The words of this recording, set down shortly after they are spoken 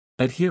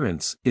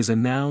Adherence is a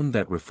noun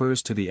that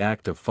refers to the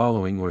act of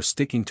following or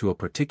sticking to a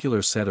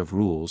particular set of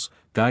rules,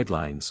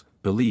 guidelines,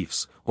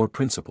 beliefs, or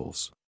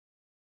principles.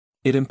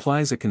 It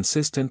implies a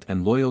consistent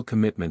and loyal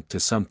commitment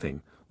to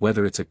something,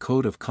 whether it's a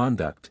code of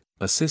conduct,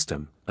 a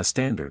system, a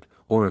standard,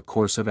 or a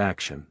course of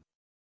action.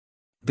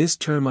 This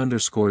term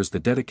underscores the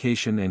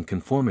dedication and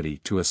conformity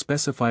to a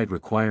specified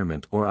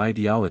requirement or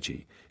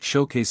ideology,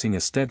 showcasing a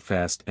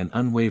steadfast and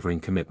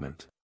unwavering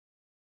commitment.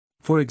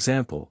 For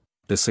example,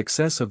 the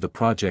success of the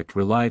project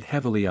relied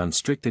heavily on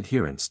strict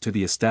adherence to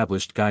the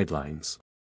established guidelines.